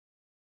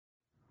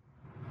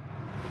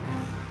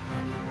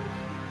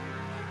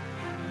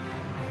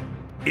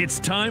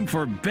It's time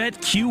for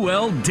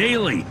BetQL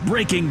Daily,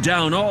 breaking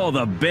down all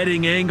the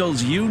betting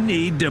angles you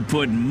need to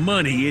put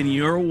money in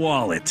your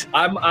wallet.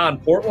 I'm on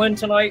Portland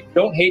tonight.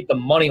 Don't hate the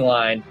money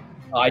line.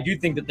 I do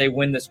think that they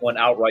win this one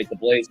outright. The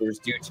Blazers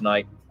do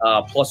tonight.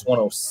 Plus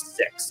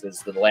 106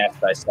 is the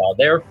last I saw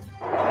there.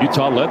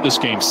 Utah led this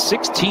game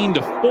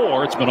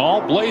 16-4. It's been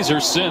all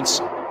Blazers since.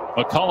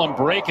 McCollum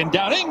breaking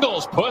down.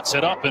 Ingles puts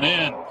it up and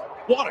in.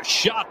 What a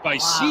shot by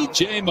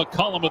C.J.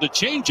 McCollum with a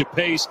change of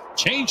pace,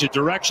 change of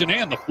direction,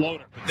 and the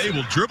floater. They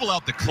will dribble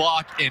out the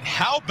clock, and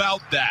how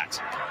about that?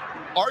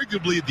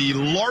 Arguably the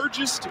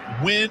largest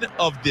win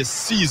of this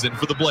season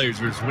for the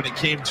Blazers when it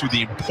came to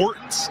the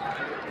importance,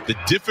 the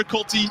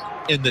difficulty,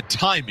 and the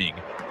timing.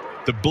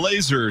 The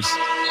Blazers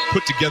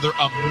put together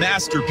a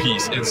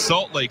masterpiece in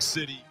Salt Lake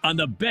City. On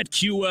the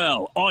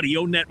BetQL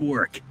Audio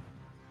Network.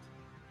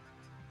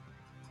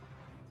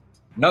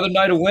 Another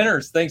night of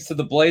winners, thanks to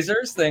the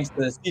Blazers, thanks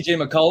to C.J.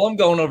 McCollum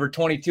going over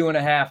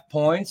 22.5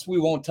 points. We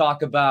won't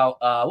talk about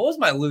what was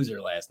my loser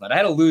last night? I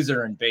had a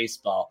loser in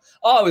baseball.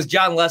 Oh, it was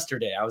John Lester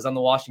Day. I was on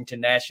the Washington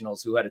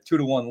Nationals, who had a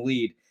 2-1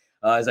 lead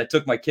as I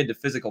took my kid to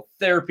physical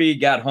therapy,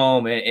 got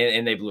home,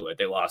 and they blew it.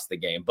 They lost the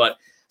game. But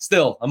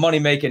still, a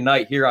money-making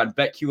night here on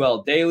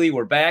BetQL Daily.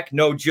 We're back.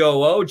 No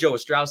Joe O. Joe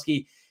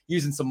Ostrowski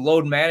using some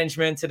load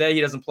management today. He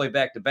doesn't play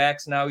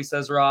back-to-backs now, he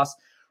says, Ross.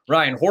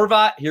 Ryan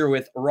Horvat here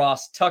with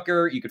Ross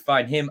Tucker. You could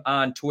find him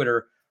on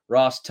Twitter,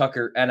 Ross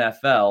Tucker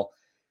NFL.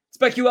 It's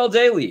BetQL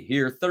Daily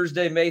here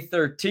Thursday, May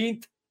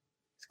 13th.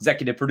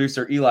 Executive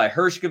producer Eli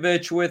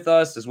Hershkovich with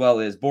us, as well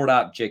as board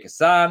op Jake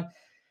Hassan,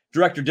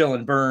 director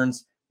Dylan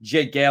Burns,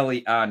 Jake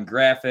Galley on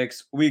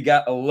graphics. We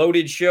got a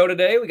loaded show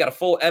today. We got a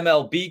full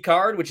MLB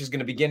card, which is going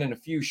to begin in a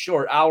few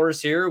short hours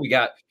here. We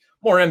got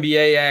more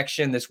NBA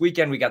action this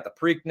weekend. We got the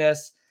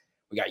Preakness.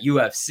 We got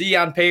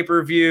UFC on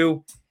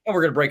pay-per-view. And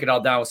we're going to break it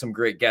all down with some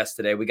great guests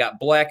today. We got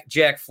Black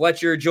Jack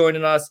Fletcher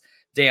joining us.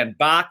 Dan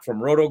Bach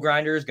from Roto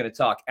Grinder is going to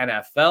talk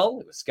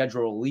NFL. It was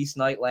scheduled release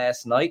night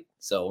last night,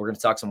 so we're going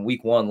to talk some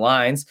week one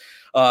lines.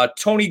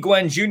 Tony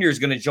Gwynn Jr. is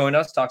going to join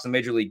us, talk some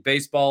Major League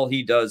Baseball.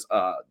 He does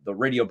the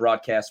radio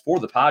broadcast for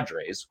the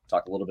Padres. We'll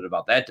talk a little bit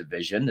about that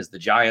division as the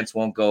Giants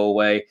won't go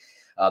away.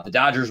 The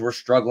Dodgers were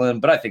struggling,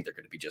 but I think they're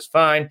going to be just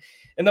fine.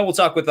 And then we'll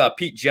talk with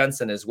Pete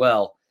Jensen as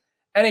well.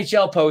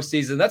 NHL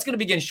postseason, that's going to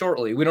begin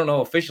shortly. We don't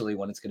know officially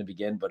when it's going to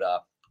begin, but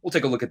we'll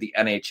take a look at the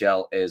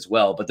NHL as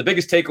well. But the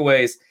biggest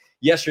takeaways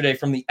yesterday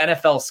from the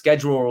NFL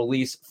schedule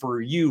release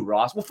for you,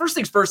 Ross. Well, first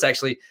things first,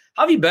 actually,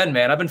 how have you been,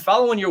 man? I've been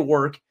following your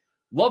work.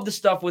 Love the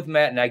stuff with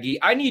Matt Nagy.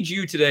 I need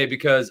you today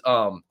because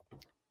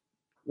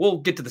we'll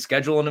get to the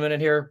schedule in a minute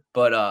here,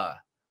 but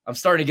I'm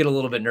starting to get a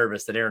little bit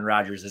nervous that Aaron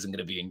Rodgers isn't going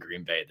to be in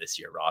Green Bay this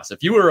year, Ross.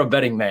 If you were a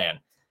betting man,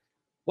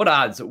 what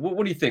odds?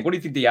 What do you think? What do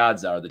you think the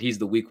odds are that he's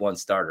the week one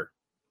starter?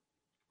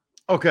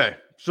 Okay,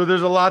 so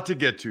there's a lot to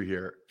get to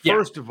here. Yeah.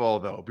 First of all,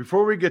 though,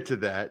 before we get to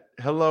that,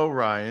 hello,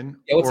 Ryan.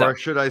 Yeah, what's or up?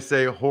 Should I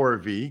say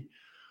Horvat?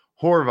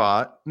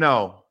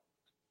 No.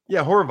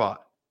 Yeah, Horvat.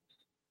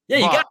 Yeah,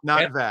 you got it,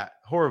 not man. that.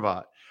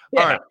 Horvat.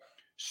 Yeah. All right.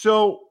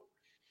 So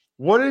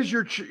what is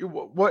your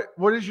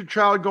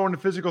child going to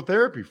physical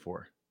therapy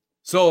for?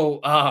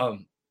 So,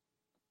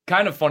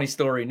 kind of funny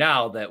story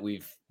now that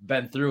we've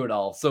been through it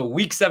all. So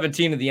week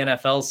 17 of the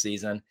NFL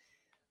season,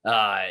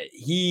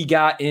 he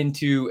got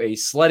into a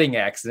sledding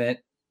accident.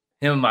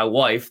 Him and my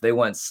wife, they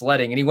went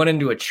sledding and he went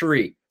into a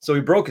tree. So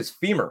he broke his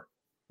femur,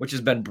 which has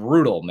been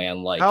brutal,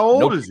 man. Like, how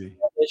old is he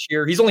this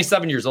year? He's only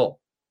 7 years old.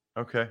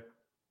 Okay.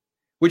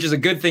 Which is a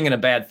good thing and a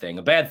bad thing.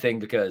 A bad thing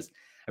because,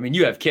 I mean,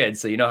 you have kids,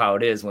 so you know how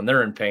it is. When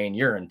they're in pain,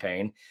 you're in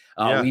pain.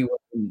 Yeah. We were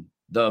in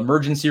the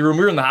emergency room.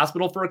 We were in the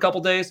hospital for a couple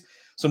days.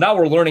 So now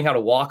we're learning how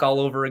to walk all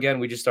over again.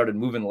 We just started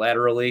moving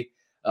laterally.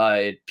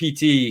 At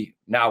PT,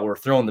 now we're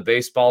throwing the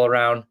baseball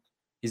around.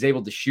 He's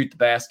able to shoot the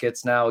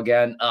baskets now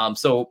again.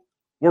 So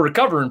we're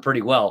recovering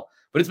pretty well,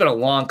 but it's been a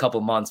long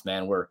couple months,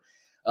 man, where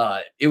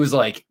it was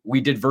like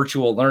we did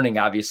virtual learning,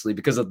 obviously,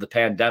 because of the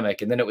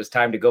pandemic. And then it was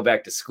time to go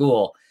back to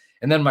school.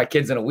 And then my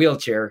kid's in a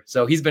wheelchair.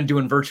 So he's been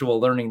doing virtual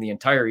learning the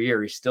entire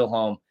year. He's still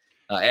home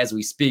as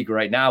we speak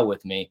right now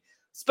with me.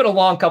 It's been a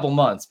long couple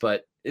months,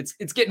 but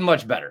it's getting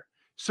much better.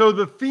 So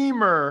the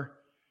femur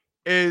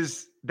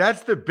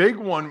that's the big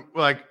one,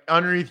 like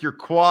underneath your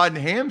quad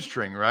and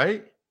hamstring,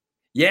 right?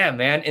 Yeah,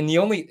 man. And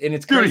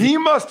it's dude, crazy. he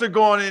must have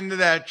gone into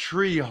that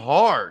tree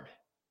hard.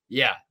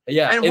 Yeah.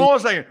 And hold on a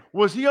second.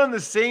 Was he on the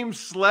same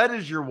sled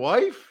as your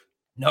wife?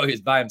 No, he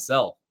was by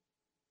himself.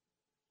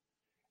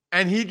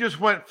 And he just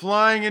went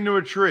flying into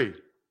a tree.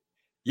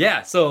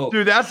 Yeah. So,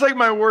 dude, that's like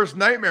my worst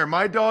nightmare.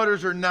 My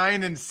daughters are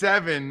 9 and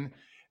 7.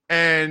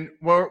 And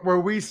where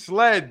we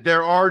sled,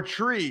 there are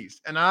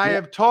trees. And I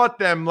have taught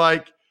them,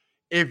 like,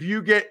 if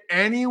you get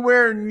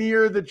anywhere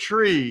near the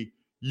tree,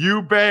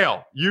 you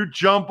bail, you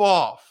jump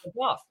off.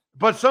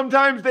 But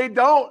sometimes they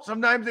don't.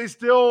 Sometimes they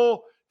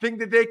still think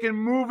that they can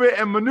move it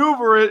and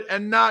maneuver it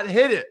and not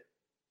hit it.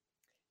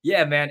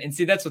 Yeah, man. And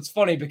see, that's what's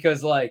funny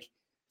because, like,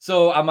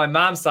 So on my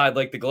mom's side,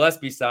 like the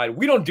Gillespie side,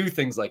 we don't do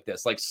things like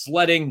this, like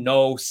sledding,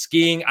 no,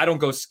 skiing. I don't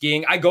go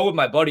skiing. I go with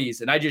my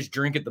buddies and I just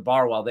drink at the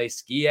bar while they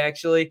ski,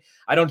 actually.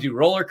 I don't do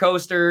roller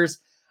coasters.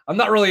 I'm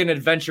not really an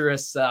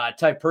adventurous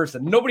type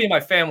person. Nobody in my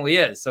family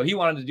is. So he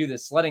wanted to do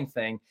this sledding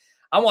thing.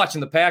 I'm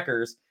watching the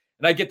Packers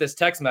and I get this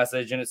text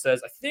message and it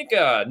says, I think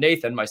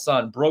Nathan, my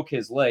son, broke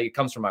his leg. It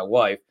comes from my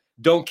wife.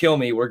 Don't kill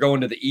me. We're going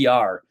to the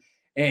ER.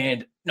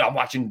 And I'm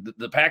watching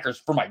the Packers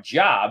for my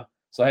job.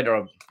 So I had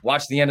to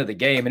watch the end of the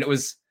game. And it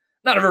was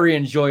not a very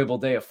enjoyable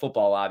day of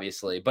football,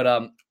 obviously.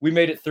 But we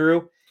made it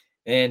through.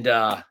 And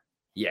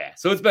yeah,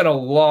 so it's been a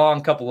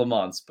long couple of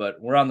months,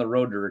 but we're on the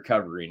road to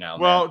recovery now.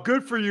 Well,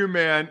 good for you,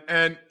 man.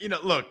 And,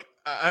 look,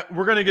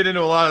 we're going to get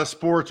into a lot of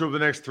sports over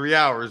the next 3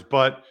 hours,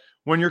 but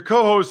when your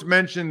co-host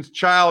mentions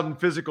child and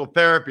physical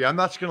therapy, I'm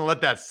not just going to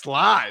let that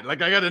slide.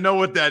 Like, I got to know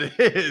what that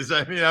is.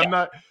 I mean, I'm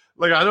not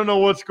like, I don't know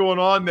what's going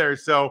on there.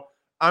 So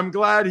I'm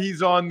glad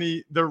he's on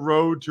the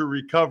road to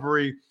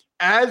recovery.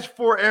 As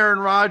for Aaron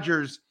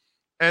Rodgers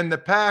and the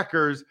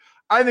Packers,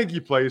 I think he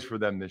plays for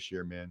them this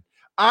year, man.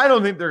 I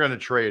don't think they're going to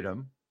trade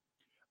him.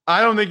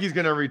 I don't think he's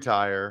going to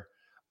retire.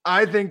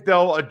 I think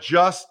they'll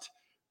adjust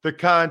the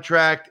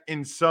contract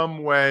in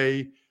some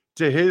way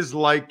to his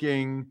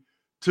liking,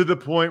 to the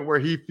point where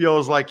he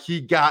feels like he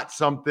got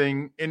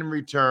something in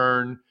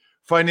return,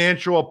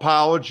 financial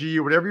apology,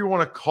 whatever you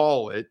want to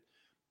call it.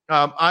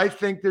 I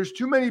think there's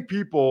too many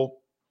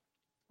people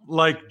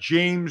like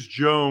James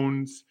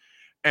Jones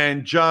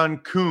and John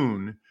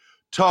Kuhn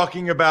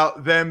talking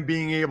about them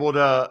being able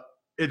to,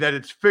 that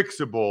it's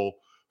fixable,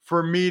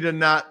 for me to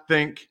not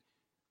think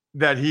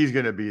that he's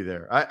going to be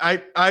there.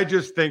 I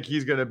just think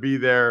he's going to be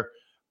there.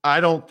 I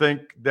don't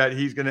think that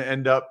he's going to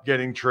end up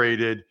getting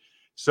traded.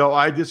 So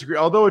I disagree.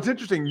 Although it's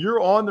interesting,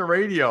 you're on the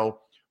radio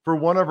for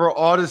one of our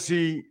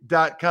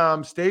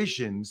Odyssey.com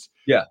stations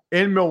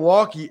in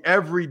Milwaukee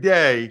every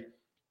day.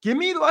 Give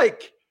me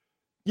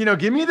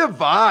give me the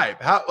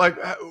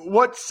vibe.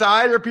 What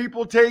side are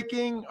people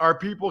taking? Are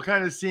people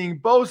kind of seeing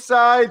both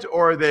sides,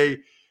 or are they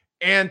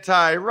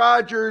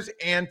anti-Rodgers,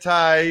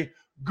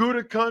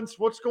 anti-Gutekunst?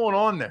 What's going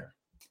on there?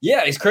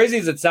 Yeah, as crazy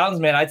as it sounds,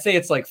 man, I'd say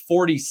it's like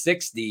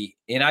 40-60,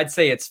 and I'd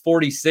say it's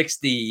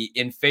 40-60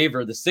 in favor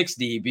of the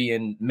 60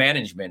 being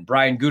management.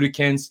 Brian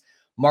Gutekunst,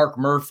 Mark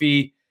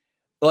Murphy,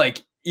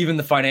 like even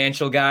the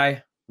financial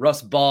guy,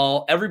 Russ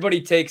Ball, everybody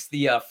takes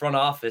the front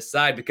office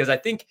side, because I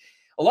think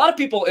a lot of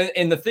people,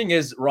 and the thing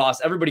is,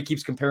 Ross, everybody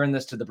keeps comparing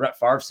this to the Brett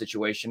Favre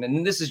situation,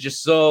 and this is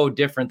just so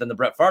different than the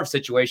Brett Favre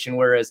situation,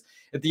 whereas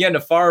at the end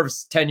of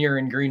Favre's tenure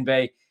in Green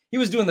Bay, he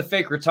was doing the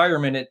fake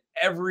retirement at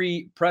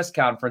every press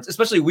conference,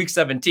 especially week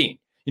 17.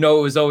 It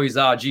was always,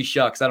 gee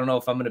shucks, I don't know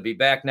if I'm going to be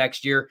back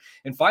next year.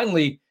 And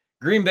finally,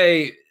 Green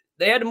Bay,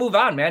 they had to move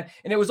on, man.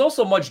 And it was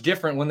also much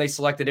different when they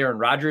selected Aaron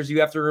Rodgers,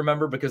 you have to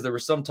remember, because there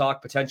was some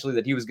talk potentially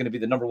that he was going to be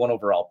the number 1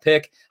 overall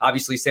pick.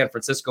 Obviously, San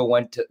Francisco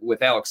went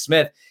with Alex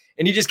Smith,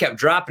 and he just kept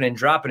dropping,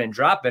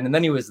 and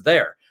then he was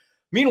there.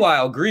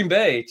 Meanwhile, Green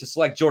Bay, to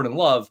select Jordan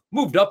Love,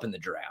 moved up in the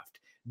draft,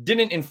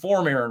 didn't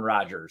inform Aaron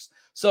Rodgers.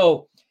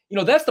 So,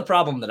 that's the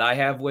problem that I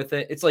have with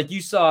it. It's like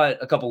you saw it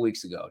a couple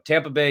weeks ago.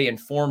 Tampa Bay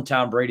informed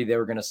Tom Brady they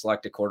were going to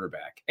select a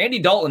quarterback. Andy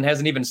Dalton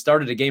hasn't even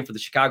started a game for the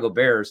Chicago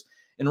Bears,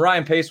 and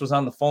Ryan Pace was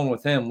on the phone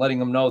with him,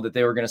 letting him know that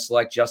they were going to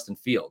select Justin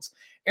Fields.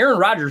 Aaron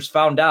Rodgers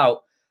found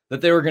out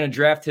that they were going to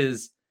draft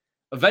his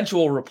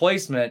eventual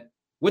replacement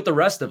with the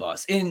rest of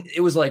us. And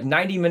it was like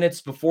 90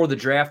 minutes before the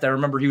draft. I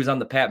remember he was on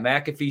the Pat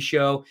McAfee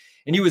show,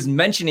 and he was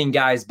mentioning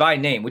guys by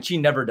name, which he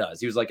never does.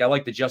 He was like, I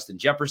like the Justin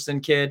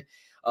Jefferson kid.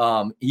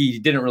 He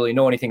didn't really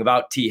know anything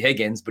about T.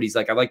 Higgins, but he's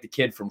like, I like the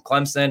kid from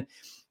Clemson.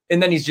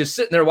 And then he's just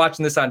sitting there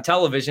watching this on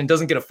television,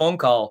 doesn't get a phone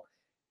call.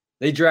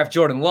 They draft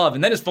Jordan Love,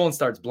 and then his phone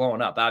starts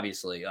blowing up,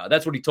 obviously.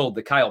 That's what he told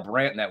the Kyle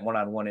Brandt in that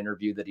one-on-one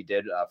interview that he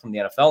did from the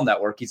NFL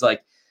Network. He's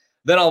like,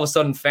 then all of a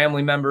sudden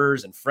family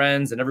members and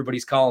friends and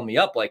everybody's calling me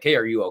up like, hey,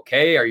 are you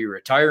okay? Are you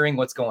retiring?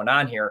 What's going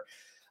on here?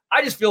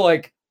 I just feel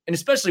like, and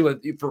especially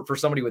for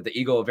somebody with the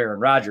ego of Aaron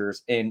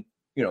Rodgers, and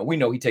we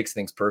know he takes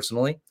things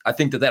personally. I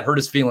think that hurt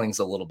his feelings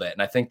a little bit.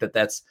 And I think that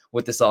that's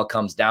what this all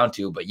comes down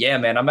to. But yeah,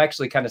 man, I'm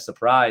actually kind of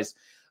surprised.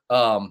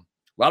 A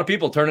lot of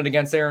people turn it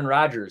against Aaron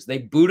Rodgers. They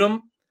booed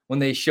him when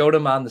they showed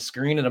him on the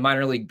screen at a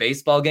minor league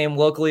baseball game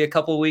locally a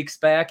couple of weeks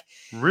back.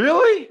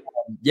 Really?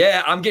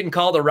 Yeah, I'm getting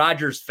called a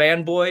Rodgers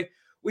fanboy,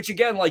 which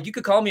again, like you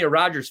could call me a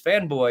Rodgers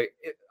fanboy.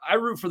 I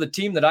root for the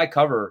team that I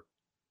cover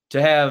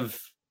to have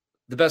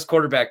the best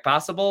quarterback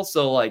possible.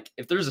 So like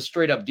if there's a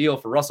straight up deal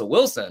for Russell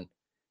Wilson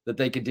that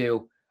they could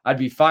do, I'd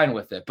be fine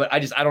with it. But I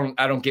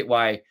don't get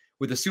why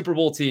with a Super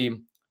Bowl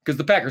team, because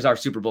the Packers are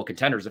Super Bowl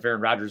contenders if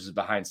Aaron Rodgers is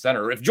behind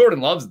center. If Jordan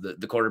Love's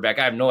the quarterback,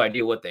 I have no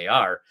idea what they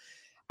are.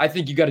 I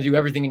think you got to do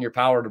everything in your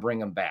power to bring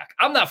them back.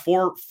 I'm not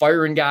for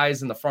firing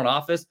guys in the front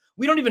office.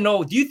 We don't even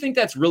know. Do you think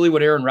that's really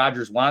what Aaron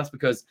Rodgers wants?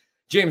 Because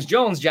James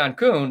Jones, John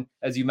Kuhn,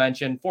 as you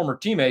mentioned, former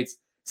teammates,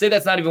 say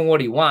that's not even what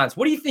he wants.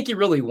 What do you think he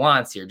really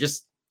wants here?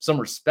 Just some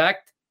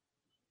respect?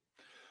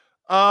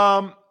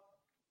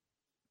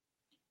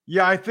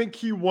 Yeah, I think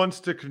he wants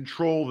to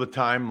control the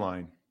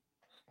timeline.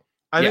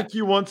 I think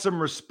he wants some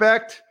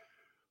respect,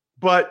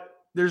 but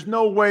there's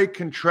no way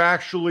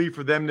contractually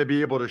for them to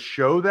be able to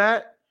show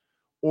that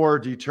or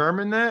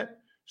determine that.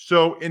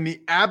 So in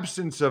the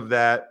absence of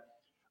that,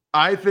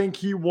 I think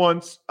he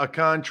wants a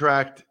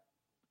contract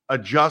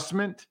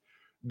adjustment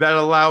that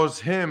allows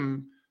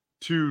him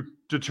to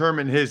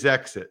determine his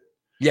exit.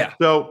 Yeah.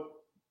 So,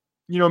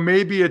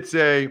 maybe it's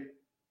 2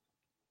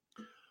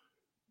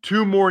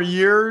 more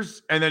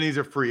years and then he's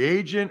a free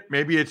agent.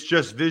 Maybe it's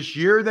just this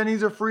year, then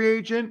he's a free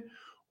agent.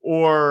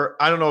 Or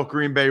I don't know if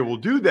Green Bay will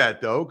do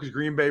that, though, because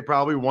Green Bay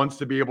probably wants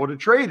to be able to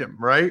trade him,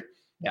 right?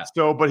 Yeah.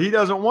 So, but he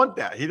doesn't want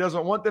that. He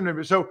doesn't want them to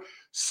be. So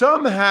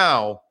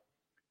somehow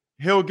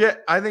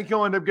I think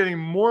he'll end up getting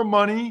more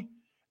money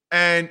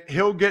and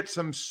he'll get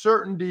some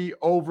certainty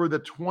over the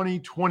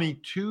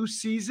 2022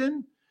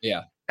 season.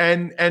 Yeah.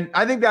 And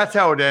I think that's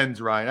how it ends,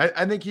 Ryan.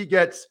 I think he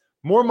gets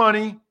more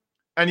money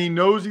and he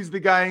knows he's the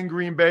guy in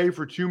Green Bay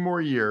for 2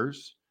 more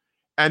years.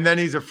 And then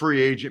he's a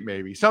free agent,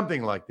 maybe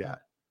something like that.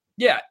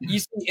 Yeah, you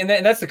see, and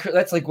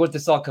that's like what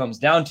this all comes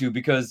down to,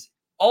 because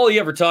all he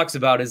ever talks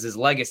about is his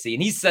legacy.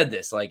 And he said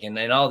this like in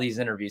all these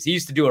interviews. He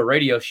used to do a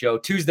radio show,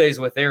 Tuesdays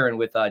with Aaron,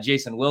 with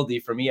Jason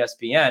Wilde from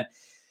ESPN. And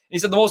he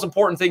said, the most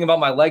important thing about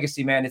my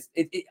legacy, man, is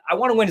I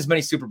want to win as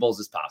many Super Bowls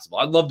as possible.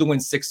 I'd love to win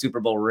 6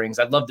 Super Bowl rings.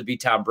 I'd love to be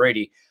Tom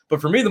Brady.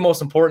 But for me, the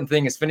most important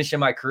thing is finishing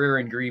my career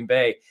in Green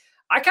Bay.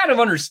 I kind of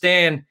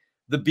understand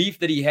the beef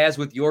that he has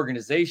with the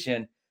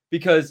organization,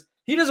 because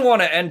he doesn't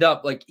want to end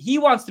up like, he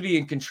wants to be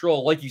in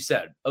control, like you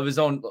said, of his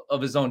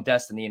own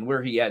destiny and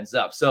where he ends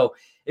up. So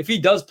if he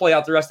does play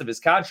out the rest of his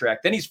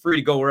contract, then he's free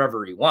to go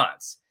wherever he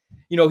wants.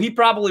 He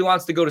probably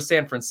wants to go to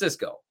San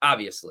Francisco.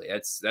 Obviously,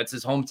 that's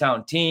his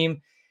hometown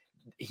team.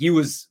 He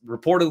was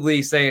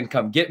reportedly saying,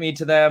 come get me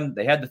to them.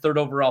 They had the 3rd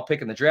overall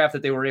pick in the draft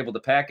that they were able to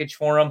package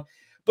for him.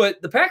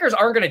 But the Packers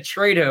aren't going to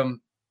trade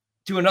him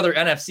to another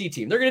NFC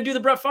team. They're going to do the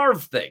Brett Favre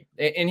thing,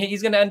 and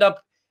he's going to end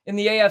up in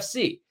the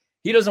AFC.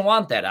 He doesn't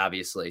want that,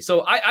 obviously.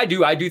 So I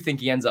do think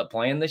he ends up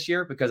playing this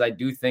year, because I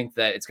do think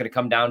that it's going to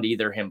come down to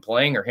either him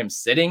playing or him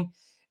sitting.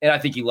 And I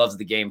think he loves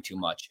the game too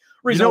much.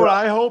 You know what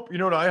I hope?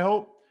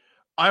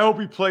 I hope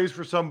he plays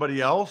for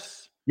somebody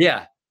else.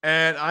 Yeah.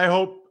 And I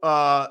hope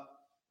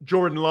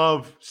Jordan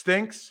Love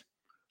stinks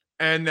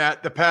and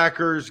that the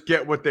Packers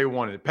get what they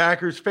wanted.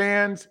 Packers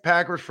fans,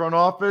 Packers front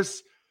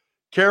office,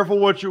 careful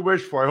what you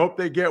wish for. I hope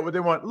they get what they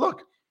want.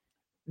 Look,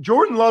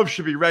 Jordan Love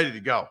should be ready to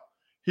go.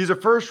 He's a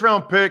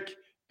first-round pick.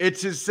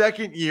 It's his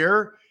 2nd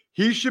year.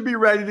 He should be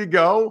ready to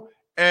go.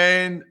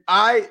 And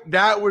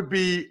that would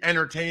be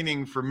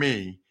entertaining for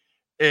me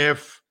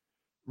if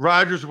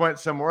Rodgers went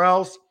somewhere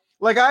else.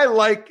 Like, I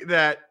like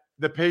that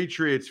the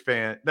Patriots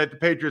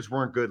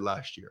weren't good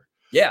last year.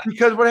 Yeah.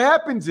 Because what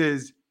happens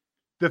is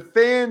the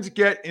fans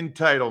get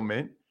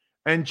entitlement.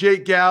 And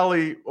Jake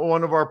Galley,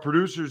 one of our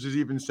producers, is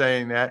even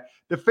saying that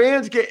the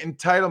fans get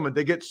entitlement.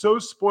 They get so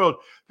spoiled.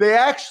 They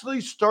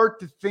actually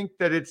start to think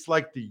that it's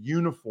like the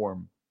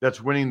uniform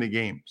that's winning the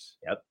games.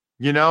 Yep.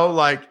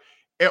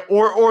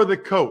 Or the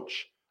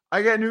coach.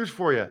 I got news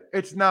for you.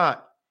 It's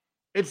not.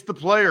 It's the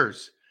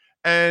players.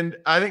 And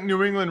I think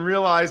New England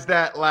realized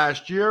that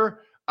last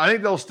year. I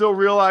think they'll still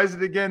realize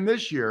it again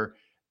this year.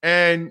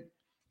 And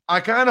I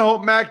kind of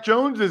hope Mac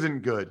Jones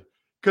isn't good,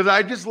 because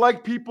I just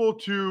like people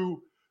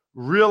to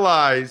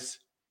realize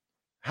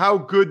how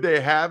good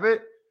they have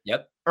it.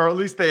 Yep. Or at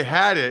least they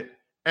had it,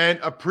 and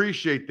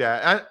appreciate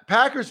that.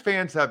 Packers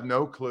fans have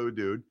no clue,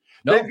 dude.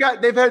 Nope.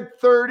 They've had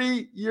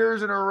 30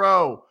 years in a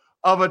row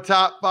of a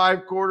top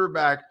 5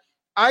 quarterback.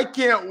 I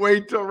can't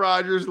wait till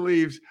Rodgers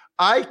leaves.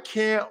 I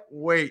can't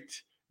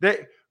wait.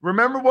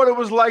 Remember what it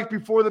was like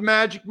before the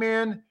Magic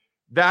Man?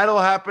 That'll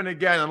happen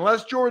again,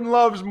 unless Jordan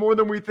Love's more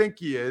than we think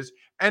he is,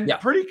 and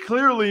pretty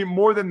clearly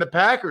more than the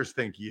Packers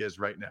think he is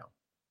right now.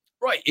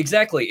 Right,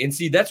 exactly. And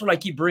see, that's what I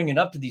keep bringing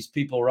up to these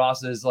people,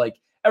 Ross, is like,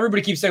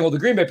 everybody keeps saying, well, the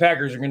Green Bay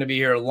Packers are going to be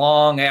here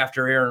long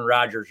after Aaron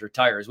Rodgers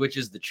retires, which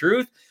is the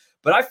truth.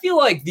 But I feel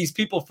like these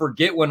people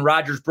forget when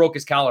Rodgers broke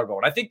his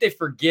collarbone. I think they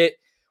forget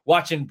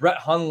watching Brett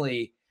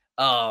Hundley.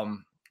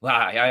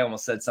 I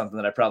almost said something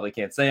that I probably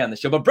can't say on the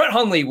show, but Brett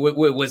Hundley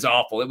was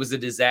awful. It was a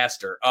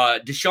disaster.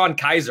 DeShone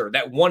Kizer,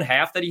 that one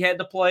half that he had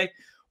to play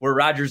where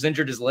Rodgers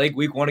injured his leg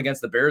week 1 against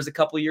the Bears a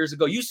couple of years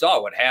ago, you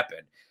saw what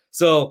happened.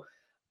 So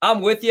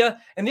I'm with you.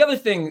 And the other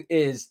thing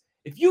is,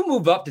 if you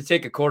move up to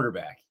take a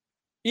quarterback,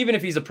 even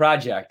if he's a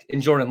project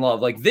in Jordan Love,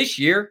 like this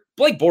year,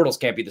 Blake Bortles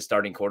can't be the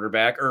starting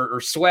quarterback, or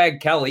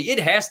Swag Kelly. It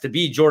has to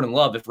be Jordan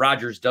Love if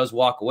Rodgers does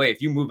walk away.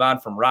 If you move on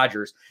from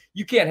Rodgers,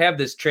 you can't have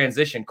this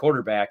transition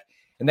quarterback.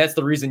 And that's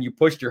the reason you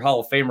pushed your Hall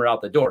of Famer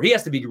out the door. He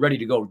has to be ready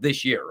to go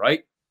this year,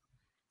 right?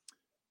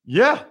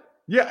 Yeah.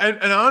 Yeah.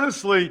 And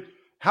honestly,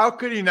 how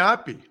could he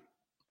not be?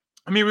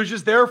 I mean, he was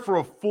just there for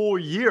a full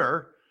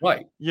year.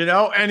 Right.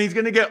 And he's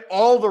going to get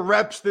all the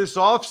reps this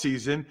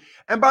offseason.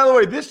 And by the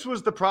way, this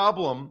was the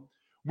problem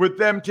with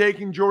them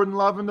taking Jordan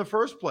Love in the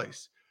first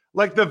place.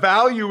 Like, the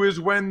value is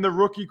when the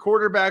rookie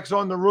quarterback's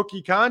on the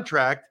rookie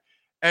contract.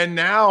 And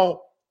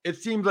now it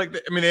seems like,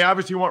 they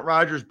obviously want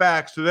Rodgers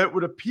back. So that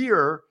would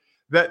appear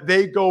that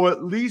they go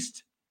at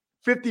least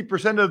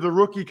 50% of the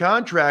rookie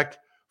contract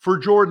for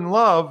Jordan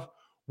Love,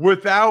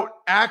 without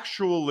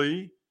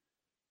actually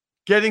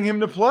getting him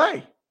to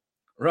play.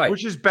 Right.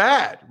 Which is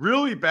bad,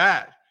 really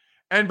bad.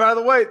 And by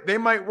the way, they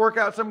might work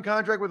out some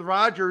contract with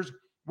Rodgers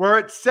where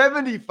it's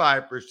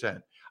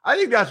 75%. I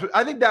think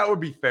that would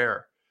be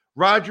fair.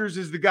 Rodgers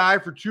is the guy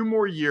for 2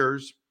 more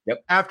years.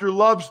 Yep. After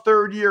Love's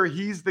 3rd year,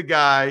 he's the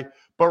guy,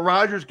 but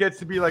Rodgers gets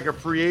to be like a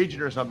free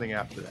agent or something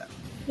after that.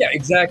 Yeah,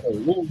 exactly.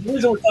 Well, the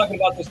reason we're talking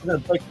about this, we're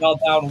going to break it all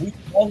down. Week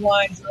 1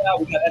 lines are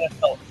out. We got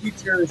NFL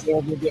futures, and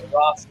we're going to get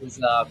Ross's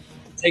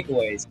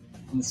takeaways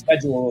from the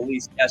schedule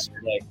released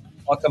yesterday.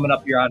 All coming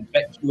up here on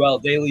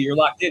BetQL Daily. You're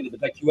locked into the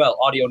BetQL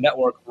Audio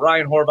Network.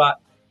 Ryan Horvat,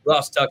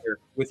 Ross Tucker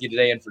with you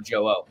today, and for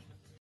Joe O.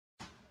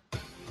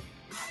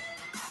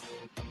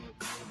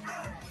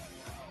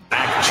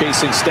 Back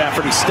chasing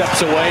Stafford. He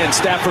steps away, and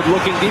Stafford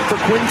looking deep for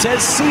Quintez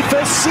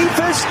Cephas.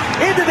 Cephas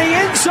into the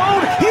end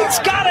zone. He's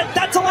got it.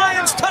 That's a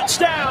Lions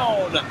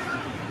touchdown.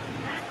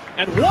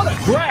 And what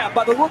a grab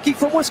by the rookie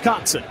from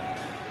Wisconsin.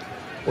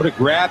 What a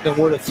grab and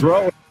what a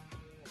throw.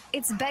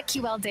 It's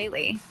BetQL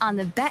Daily on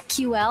the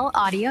BetQL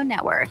Audio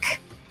Network.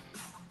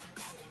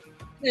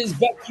 It is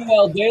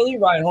BetQL Daily.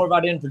 Ryan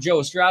Horvat in for Joe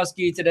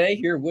Ostrowski today,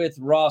 here with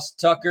Ross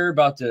Tucker,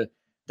 about to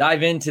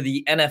dive into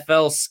the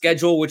NFL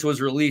schedule, which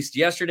was released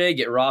yesterday.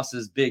 Get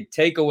Ross's big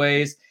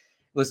takeaways.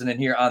 Listening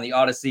here on the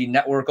Odyssey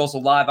Network. Also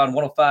live on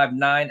 105.9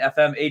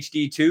 FM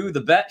HD2.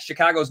 The Bet,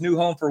 Chicago's new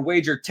home for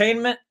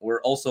wagertainment.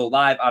 We're also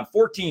live on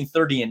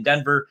 1430 in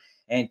Denver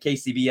and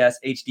KCBS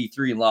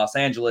HD3 in Los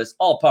Angeles.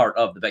 All part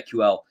of the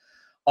BetQL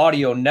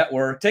Audio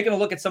Network. Taking a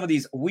look at some of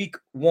these week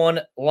 1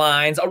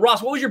 lines.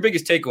 Ross, what was your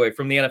biggest takeaway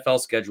from the NFL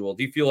schedule?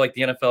 Do you feel like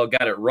the NFL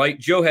got it right?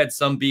 Joe had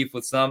some beef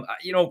with some.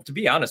 To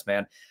be honest,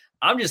 man,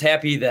 I'm just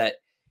happy that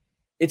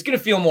it's going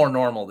to feel more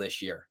normal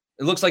this year.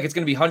 It looks like it's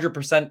going to be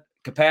 100%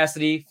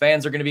 capacity.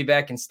 Fans are going to be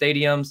back in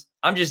stadiums.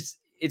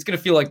 It's going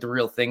to feel like the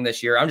real thing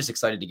this year. I'm just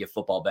excited to get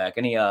football back.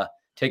 Any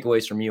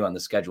takeaways from you on the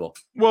schedule?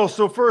 Well,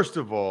 so first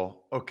of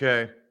all,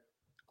 okay,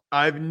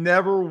 I've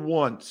never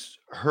once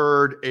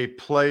heard a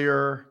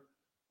player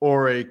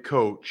or a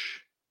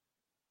coach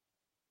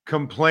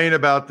complain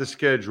about the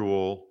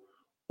schedule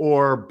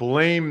or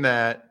blame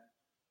the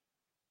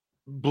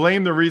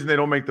reason they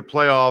don't make the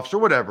playoffs or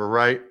whatever,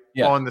 right?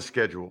 Yeah. On the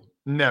schedule.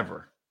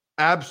 Never.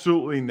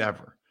 Absolutely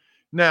never.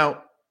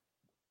 Now,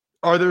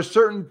 are there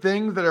certain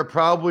things that are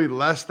probably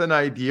less than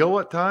ideal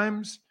at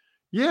times?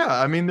 Yeah,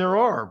 I mean, there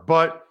are.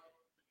 But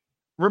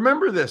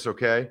remember this,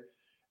 okay?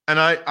 And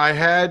I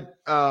had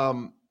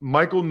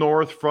Michael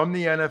North from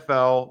the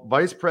NFL,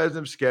 Vice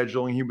President of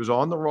Scheduling. He was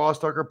on the Ross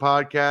Tucker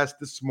podcast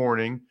this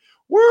morning.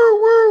 Woo,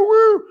 woo,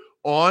 woo.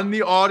 On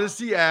the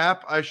Odyssey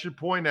app, I should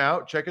point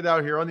out. Check it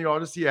out here on the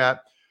Odyssey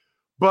app.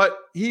 But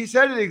he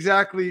said it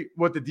exactly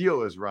what the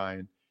deal is,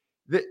 Ryan.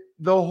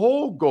 The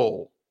whole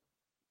goal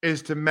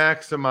is to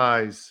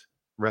maximize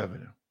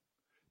revenue,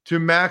 to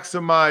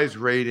maximize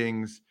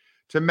ratings,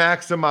 to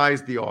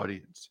maximize the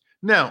audience.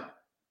 Now,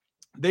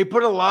 they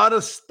put a lot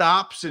of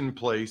stops in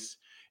place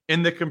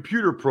in the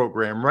computer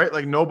program, right?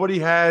 Like nobody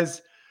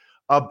has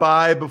a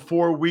bye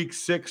before week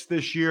 6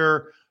 this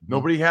year.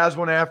 Nobody has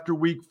one after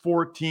week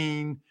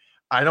 14.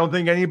 I don't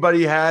think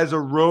anybody has a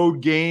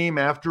road game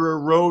after a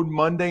road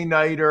Monday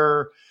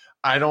nighter.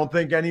 I don't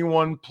think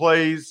anyone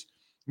plays,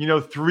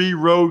 3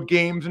 road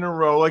games in a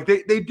row. Like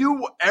they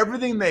do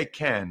everything they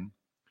can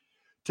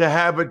to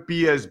have it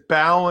be as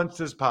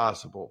balanced as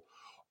possible.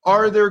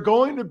 Are there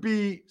going to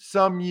be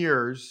some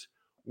years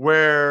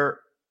where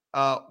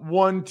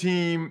one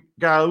team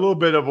got a little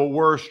bit of a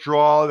worse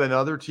draw than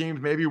other teams?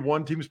 Maybe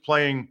one team's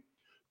playing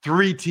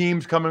 3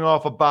 teams coming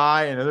off a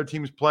bye and other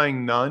teams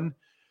playing none.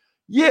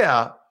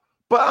 Yeah.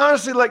 But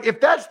honestly, like if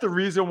that's the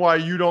reason why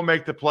you don't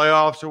make the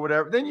playoffs or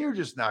whatever, then you're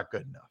just not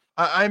good enough.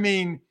 I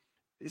mean,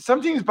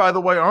 some teams, by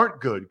the way, aren't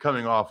good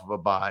coming off of a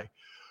bye,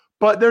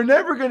 but they're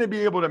never going to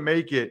be able to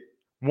make it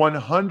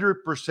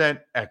 100%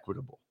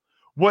 equitable.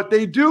 What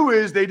they do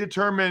is they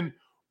determine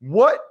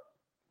what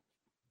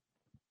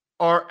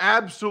are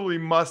absolutely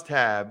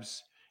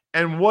must-haves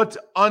and what's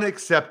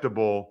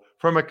unacceptable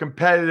from a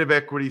competitive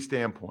equity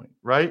standpoint,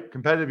 right?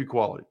 Competitive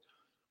equality.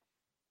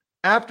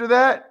 After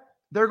that,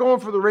 they're going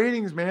for the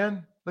ratings,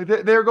 man. Like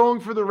they're going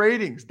for the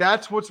ratings.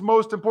 That's what's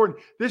most important.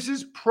 This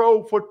is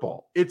pro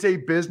football. It's a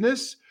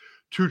business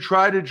to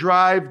try to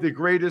drive the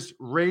greatest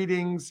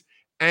ratings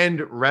and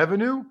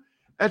revenue.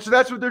 And so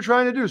that's what they're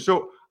trying to do.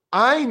 So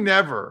I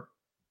never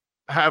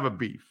have a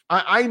beef.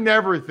 I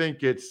never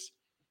think it's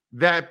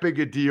that big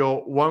a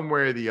deal one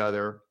way or the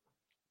other.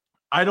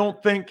 I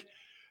don't think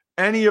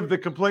any of the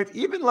complaints,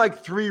 even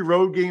like 3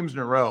 road games in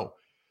a row,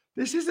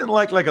 this isn't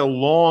like a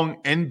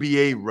long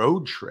NBA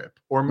road trip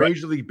or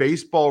Major League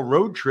Baseball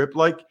road trip.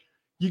 Like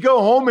you go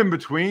home in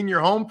between,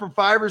 you're home for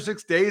 5 or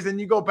 6 days, and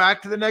you go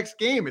back to the next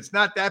game. It's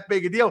not that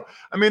big a deal.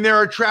 I mean, there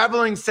are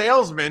traveling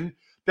salesmen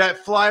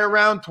that fly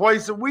around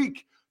twice a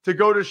week to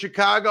go to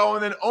Chicago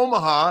and then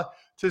Omaha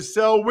to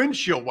sell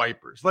windshield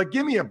wipers. Like,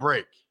 give me a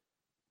break.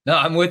 No,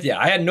 I'm with you.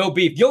 I had no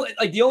beef.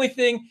 The only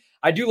thing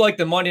I do like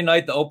the Monday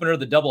night, the opener,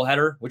 the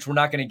doubleheader, which we're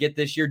not going to get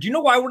this year. Do you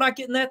know why we're not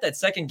getting that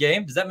second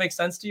game? Does that make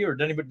sense to you, or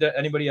did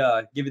anybody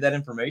give you that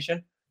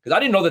information? Because I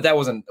didn't know that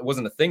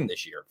wasn't a thing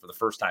this year for the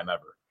first time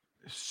ever.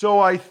 So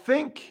I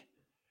think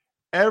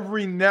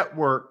every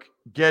network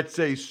gets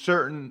a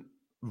certain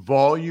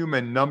volume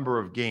and number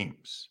of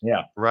games.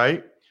 Yeah.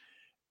 Right.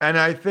 And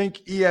I think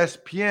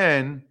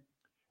ESPN,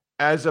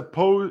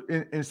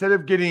 instead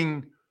of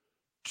getting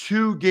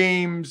 2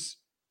 games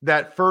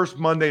that first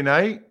Monday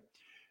night,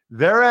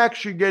 they're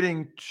actually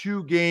getting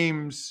 2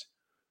 games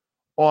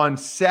on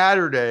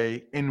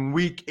Saturday in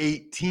week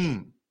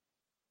 18.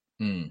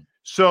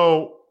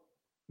 So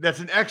that's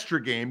an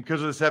extra game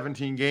because of the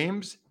 17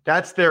 games.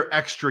 That's their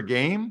extra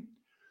game.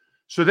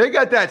 So they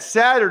got that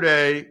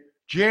Saturday,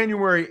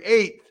 January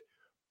 8th,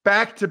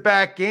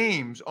 back-to-back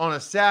games on a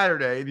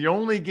Saturday, the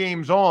only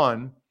games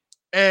on,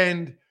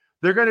 and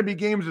they're going to be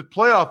games with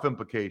playoff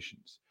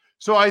implications.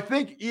 So I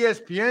think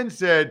ESPN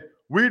said,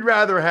 we'd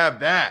rather have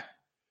that.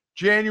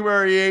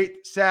 January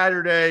 8th,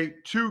 Saturday,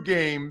 2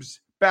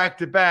 games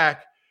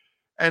back-to-back,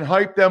 and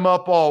hype them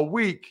up all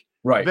week,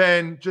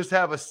 than just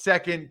have a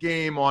second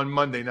game on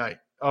Monday night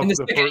of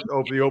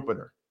the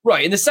opener.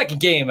 Right. In the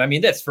second game, I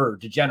mean, that's for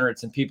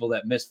degenerates and people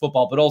that miss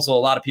football, but also a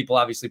lot of people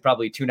obviously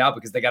probably tune out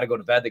because they got to go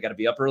to bed. They got to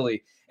be up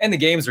early. And the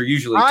games are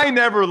usually. I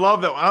never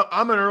loved that.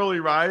 I'm an early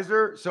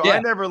riser, so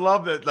I never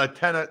loved the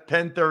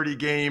 10:30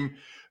 game,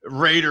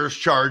 Raiders,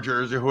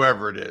 Chargers, or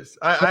whoever it is.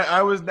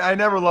 I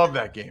never loved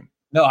that game.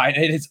 No,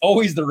 it's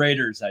always the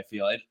Raiders, I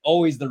feel. It's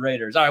always the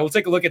Raiders. All right, we'll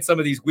take a look at some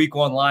of these week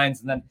 1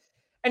 lines and then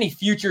any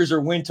futures or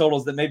win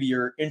totals that maybe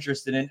you're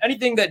interested in.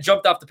 Anything that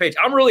jumped off the page.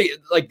 I'm really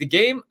like the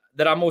game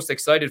that I'm most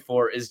excited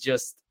for is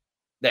just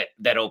that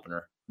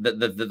opener,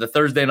 the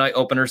Thursday night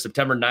opener,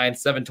 September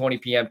 9th,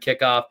 7:20 p.m.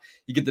 kickoff.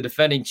 You get the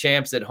defending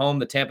champs at home,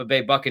 the Tampa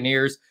Bay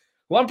Buccaneers,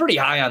 who I'm pretty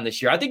high on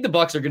this year. I think the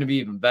Bucs are going to be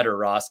even better,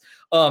 Ross.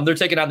 They're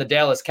taking on the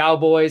Dallas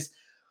Cowboys.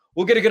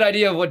 We'll get a good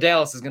idea of what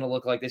Dallas is going to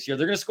look like this year.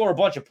 They're going to score a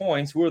bunch of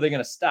points. Who are they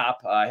going to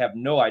stop? I have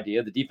no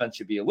idea. The defense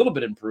should be a little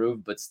bit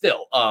improved, but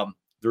still,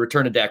 the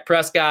return of Dak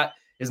Prescott.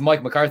 Is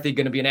Mike McCarthy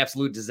going to be an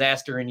absolute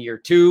disaster in year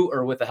 2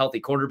 or with a healthy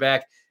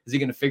quarterback? Is he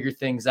going to figure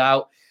things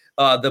out?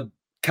 The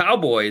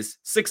Cowboys,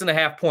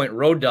 6.5-point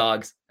road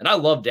dogs, and I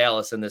love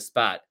Dallas in this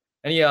spot.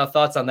 Any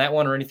thoughts on that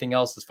one or anything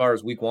else as far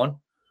as week 1?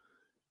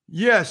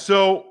 Yeah,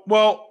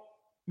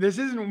 this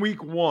isn't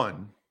week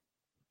 1.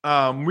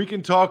 We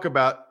can talk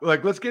about,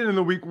 let's get into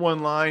the week 1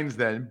 lines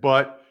then.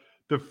 But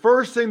the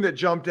first thing that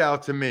jumped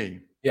out to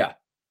me,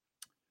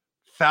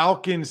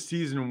 Falcons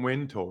season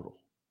win total.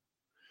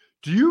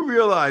 Do you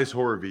realize,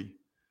 Horvey?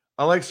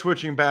 I like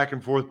switching back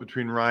and forth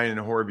between Ryan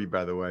and Horvey,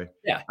 by the way.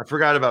 Yeah. I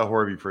forgot about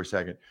Horvey for a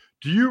second.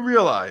 Do you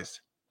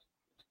realize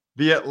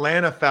the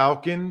Atlanta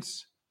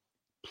Falcons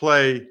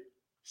play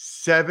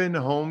 7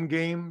 home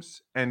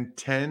games and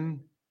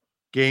 10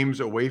 games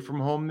away from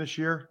home this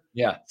year?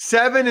 Yeah.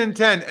 7 and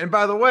 10. And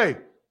by the way,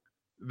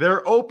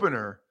 their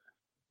opener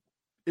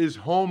is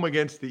home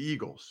against the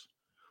Eagles,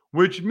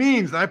 which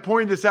means, and I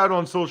pointed this out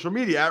on social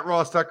media at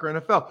Ross Tucker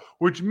NFL,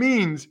 which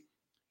means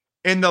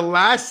in the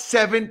last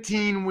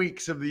 17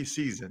 weeks of the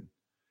season,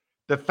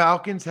 the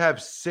Falcons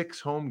have 6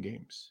 home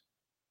games.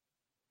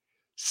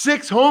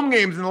 6 home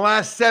games in the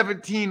last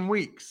 17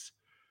 weeks.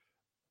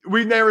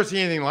 We've never seen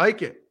anything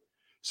like it.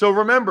 So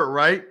remember,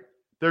 right?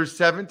 There's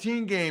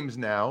 17 games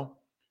now.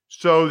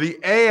 So the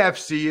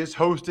AFC is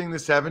hosting the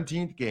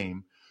 17th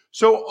game.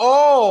 So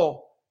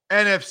all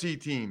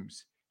NFC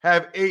teams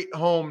have 8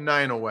 home,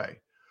 9 away.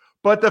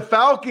 But the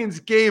Falcons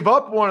gave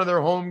up one of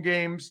their home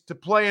games to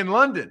play in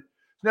London.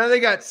 Now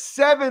they got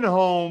 7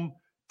 home,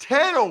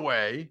 10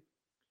 away,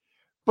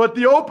 but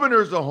the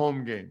opener's a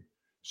home game.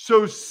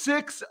 So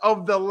 6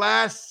 of the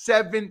last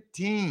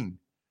 17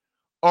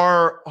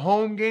 are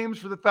home games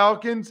for the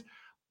Falcons.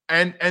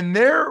 And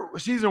their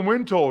season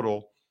win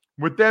total,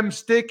 with them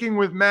sticking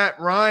with Matt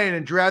Ryan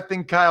and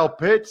drafting Kyle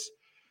Pitts,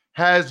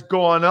 has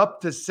gone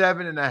up to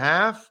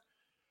 7.5.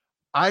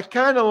 I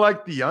kind of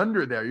like the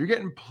under there. You're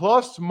getting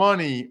plus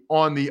money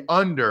on the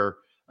under.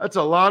 That's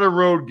a lot of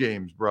road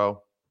games,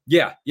 bro.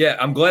 Yeah.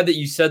 I'm glad that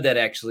you said that,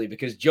 actually,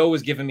 because Joe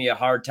was giving me a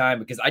hard time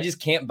because I just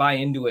can't buy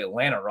into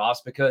Atlanta,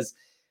 Ross, because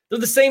they're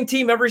the same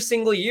team every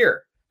single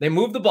year. They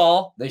move the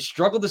ball. They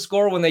struggle to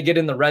score when they get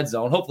in the red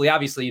zone. Hopefully,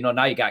 obviously,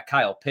 now you got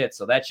Kyle Pitts,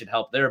 so that should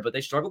help there, but they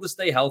struggle to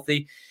stay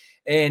healthy.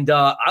 And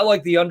I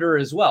like the under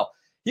as well.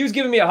 He was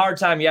giving me a hard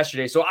time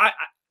yesterday. So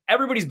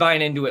everybody's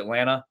buying into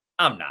Atlanta.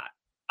 I'm not.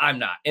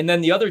 And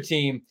then the other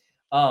team.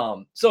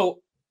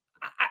 So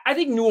I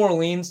think New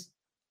Orleans,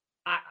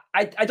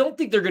 I don't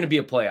think they're going to be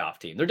a playoff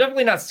team. They're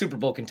definitely not Super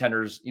Bowl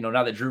contenders,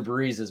 now that Drew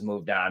Brees has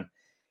moved on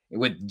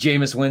with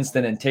Jameis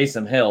Winston and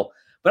Taysom Hill.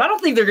 But I don't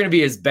think they're going to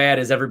be as bad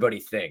as everybody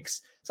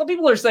thinks. Some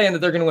people are saying that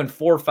they're going to win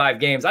 4 or 5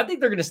 games. I think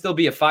they're going to still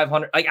be a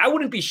 500. I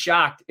wouldn't be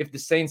shocked if the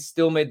Saints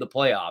still made the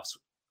playoffs.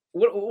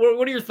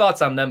 What are your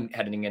thoughts on them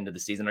heading into the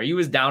season? Are you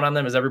as down on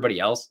them as everybody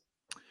else?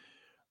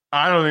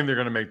 I don't think they're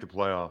going to make the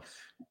playoffs.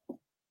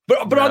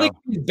 But no. Are they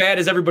as bad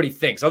as everybody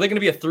thinks? Are they going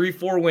to be a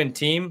 3-4 win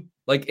team,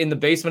 like in the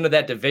basement of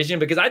that division?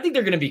 Because I think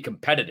they're going to be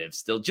competitive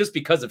still just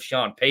because of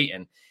Sean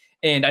Payton.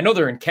 And I know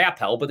they're in cap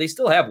hell, but they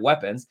still have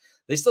weapons.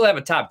 They still have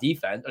a top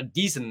defense, a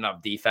decent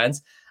enough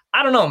defense.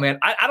 I don't know, man.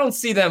 I don't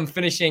see them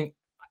finishing.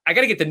 I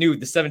got to get the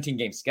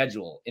 17-game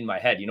schedule in my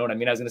head. You know what I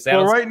mean? I was going to say.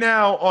 Well, right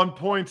now on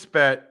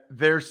PointsBet,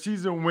 their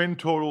season win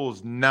total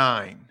is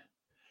 9.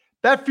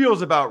 That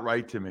feels about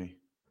right to me.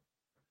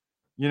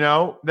 You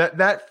know,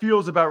 that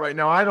feels about right.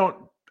 Now, I don't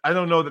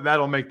know that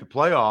that'll make the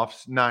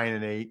playoffs 9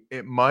 and 8.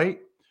 It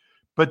might,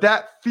 but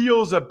that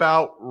feels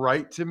about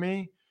right to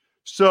me.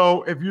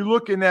 So if you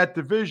look in that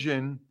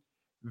division,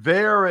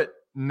 they're at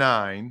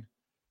 9.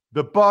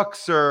 The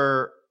Bucks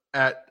are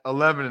at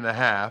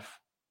 11.5.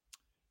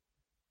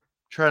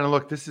 Trying to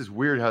look. This is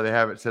weird how they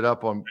have it set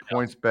up on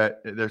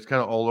PointsBet. There's kind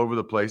of all over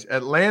the place.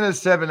 Atlanta's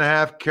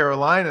 7.5,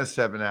 Carolina's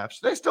 7.5.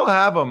 So they still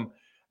have them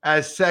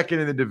as second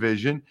in the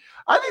division.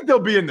 I think they'll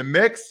be in the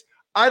mix.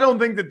 I don't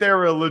think that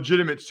they're a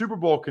legitimate Super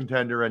Bowl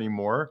contender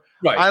anymore.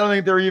 Right. I don't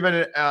think they're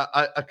even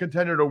a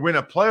contender to win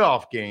a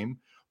playoff game,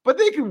 but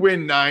they could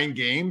win 9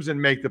 games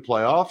and make the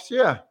playoffs.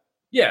 Yeah.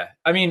 Yeah.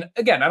 I mean,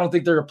 again, I don't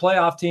think they're a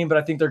playoff team, but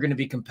I think they're going to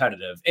be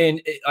competitive.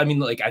 And I mean,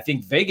 like, I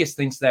think Vegas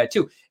thinks that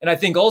too. And I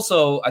think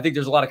also, I think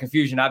there's a lot of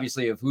confusion,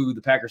 obviously, of who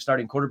the Packers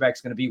starting quarterback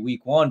is going to be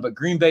week 1, but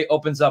Green Bay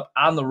opens up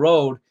on the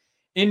road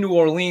in New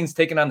Orleans,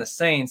 taking on the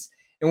Saints.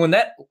 And when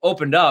that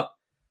opened up,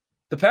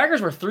 the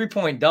Packers were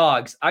 3-point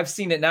dogs. I've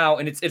seen it now,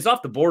 and it's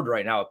off the board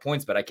right now at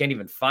PointsBet. I can't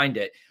even find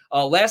it.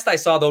 Last I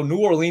saw, though, New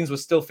Orleans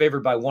was still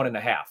favored by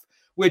 1.5.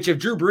 Which, if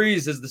Drew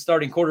Brees is the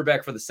starting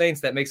quarterback for the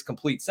Saints, that makes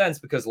complete sense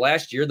because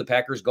last year the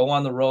Packers go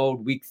on the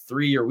road week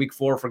 3 or week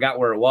 4, forgot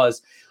where it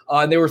was,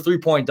 and they were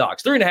 3-point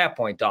dogs,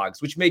 3.5-point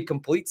dogs, which made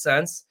complete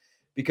sense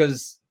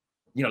because,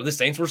 you know, the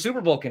Saints were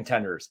Super Bowl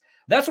contenders.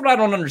 That's what I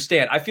don't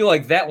understand. I feel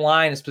like that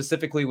line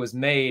specifically was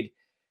made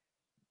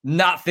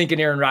not thinking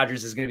Aaron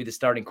Rodgers is going to be the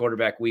starting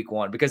quarterback week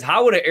 1 because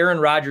how would an Aaron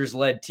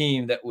Rodgers-led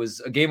team that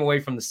was a game away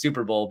from the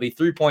Super Bowl be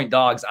 3-point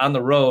dogs on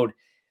the road?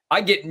 I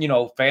get, you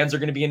know, fans are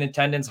going to be in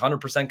attendance,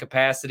 100%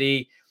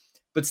 capacity,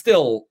 but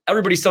still,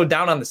 everybody's so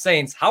down on the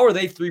Saints. How are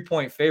they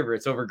 3-point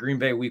favorites over Green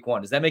Bay week 1?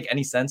 Does that make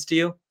any sense to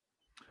you?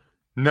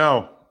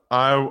 No,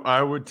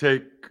 I would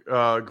take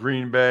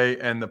Green Bay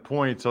and the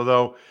points,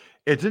 although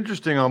it's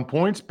interesting on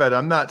PointsBet,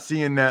 I'm not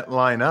seeing that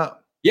line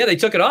up. Yeah, they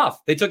took it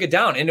off. They took it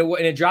down, and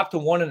it dropped to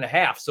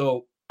 1.5.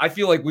 So I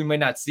feel like we may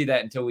not see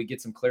that until we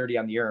get some clarity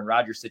on the Aaron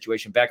Rodgers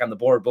situation back on the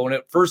board. But when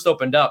it first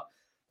opened up,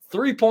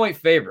 3-point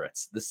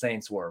favorites the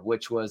Saints were,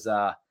 which was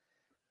that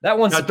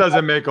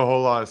doesn't make a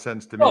whole lot of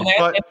sense to me. No, man.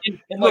 But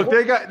and look,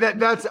 they got that.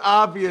 That's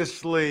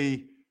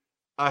obviously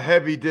a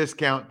heavy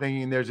discount,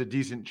 thinking there's a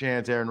decent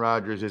chance Aaron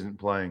Rodgers isn't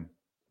playing.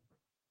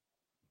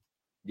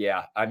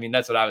 Yeah, I mean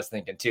that's what I was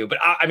thinking too. But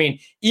I mean,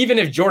 even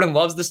if Jordan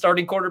Love's the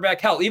starting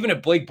quarterback, hell, even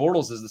if Blake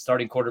Bortles is the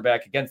starting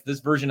quarterback against this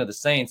version of the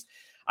Saints,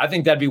 I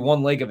think that'd be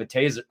one leg of a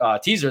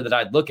teaser that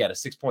I'd look at, a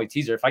 6-point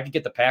teaser. If I could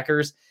get the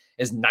Packers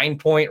as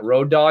 9-point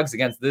road dogs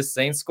against this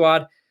Saints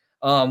squad,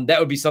 that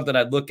would be something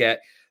I'd look at.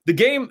 The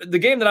game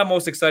that I'm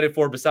most excited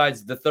for,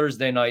 besides the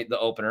Thursday night, the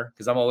opener,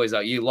 because I'm always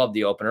you love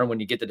the opener when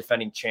you get the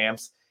defending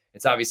champs.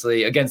 It's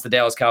obviously against the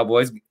Dallas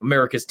Cowboys,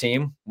 America's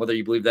team. Whether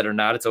you believe that or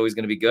not, it's always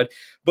going to be good.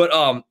 But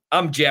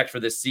I'm jacked for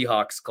this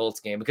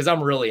Seahawks-Colts game because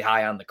I'm really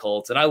high on the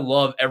Colts, and I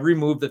love every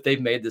move that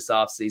they've made this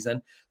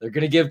offseason. They're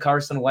going to give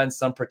Carson Wentz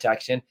some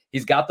protection.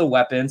 He's got the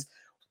weapons.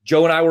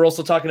 Joe and I were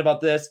also talking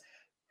about this.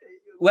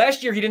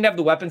 Last year, he didn't have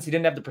the weapons. He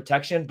didn't have the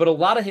protection. But a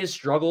lot of his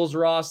struggles,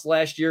 Ross,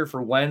 last year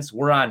for Wentz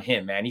were on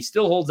him, man. He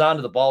still holds on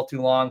to the ball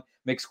too long,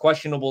 makes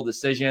questionable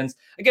decisions.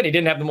 Again, he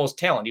didn't have the most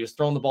talent. He was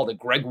throwing the ball to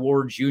Greg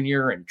Ward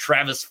Jr. and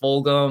Travis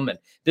Fulgham and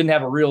didn't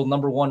have a real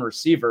number 1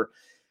 receiver.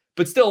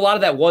 But still, a lot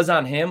of that was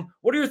on him.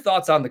 What are your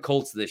thoughts on the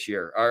Colts this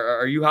year?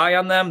 Are you high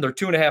on them? They're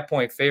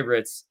 2.5-point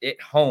favorites at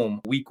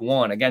home week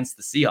 1 against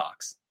the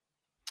Seahawks.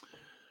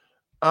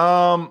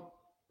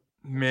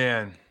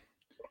 Man.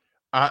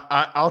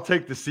 I'll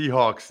take the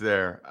Seahawks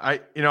there.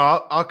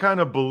 I'll kind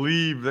of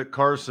believe that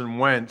Carson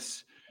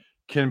Wentz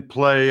can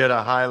play at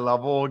a high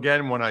level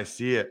again when I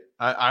see it.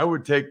 I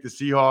would take the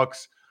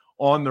Seahawks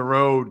on the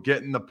road,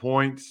 getting the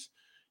points.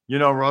 You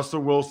know,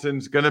 Russell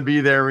Wilson's going to be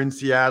there in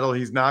Seattle.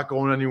 He's not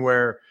going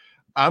anywhere.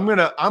 I'm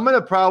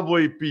gonna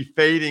probably be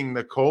fading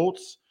the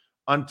Colts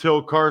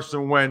until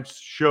Carson Wentz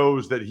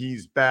shows that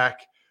he's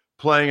back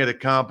playing at a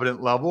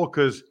competent level,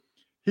 because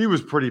he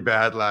was pretty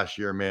bad last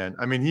year, man.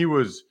 I mean, he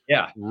was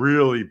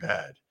really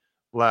bad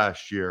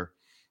last year.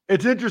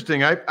 It's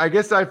interesting. I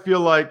guess I feel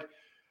like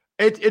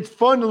it's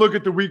fun to look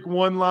at the week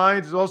 1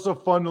 lines. It's also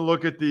fun to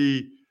look at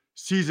the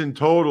season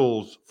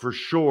totals for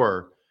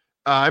sure.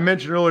 I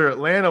mentioned earlier,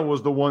 Atlanta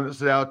was the one that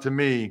stood out to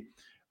me,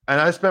 and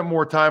I spent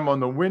more time on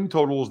the win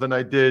totals than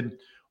I did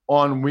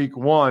on week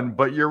 1.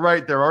 But you're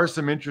right. There are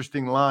some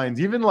interesting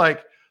lines, even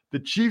like the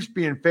Chiefs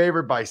being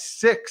favored by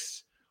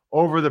 6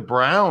 over the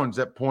Browns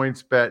at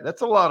PointsBet.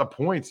 That's a lot of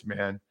points,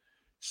 man.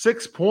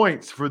 6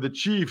 points for the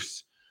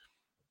Chiefs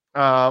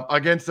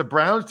against the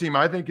Browns team,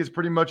 I think, is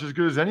pretty much as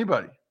good as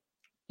anybody.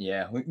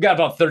 Yeah, we've got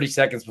about 30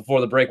 seconds before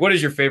the break. What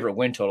is your favorite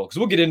win total? Because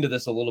we'll get into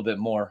this a little bit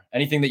more.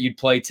 Anything that you'd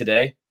play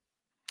today?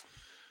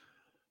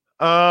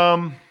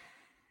 Man,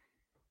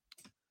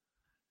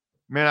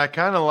 I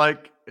kind of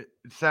like, it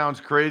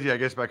sounds crazy, I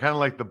guess, but I kind of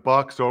like the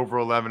Bucks over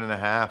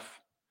 11.5.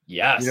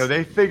 Yes.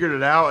 They figured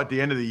it out at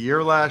the end of the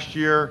year last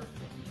year,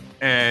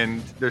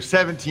 and there's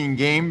 17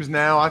 games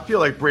now. I feel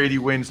like Brady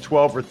wins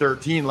 12 or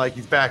 13 like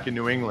he's back in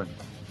New England.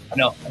 I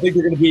know. I think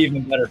they're going to be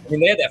even better. I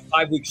mean, they had that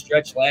 5-week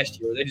stretch last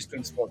year where they just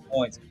couldn't score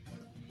points.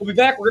 We'll be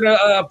back. We're going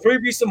to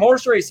preview some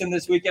horse racing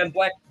this weekend.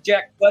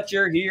 Blackjack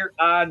Fletcher here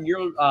on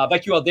your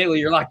BetQL Daily.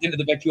 You're locked into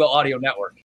the BetQL Audio Network.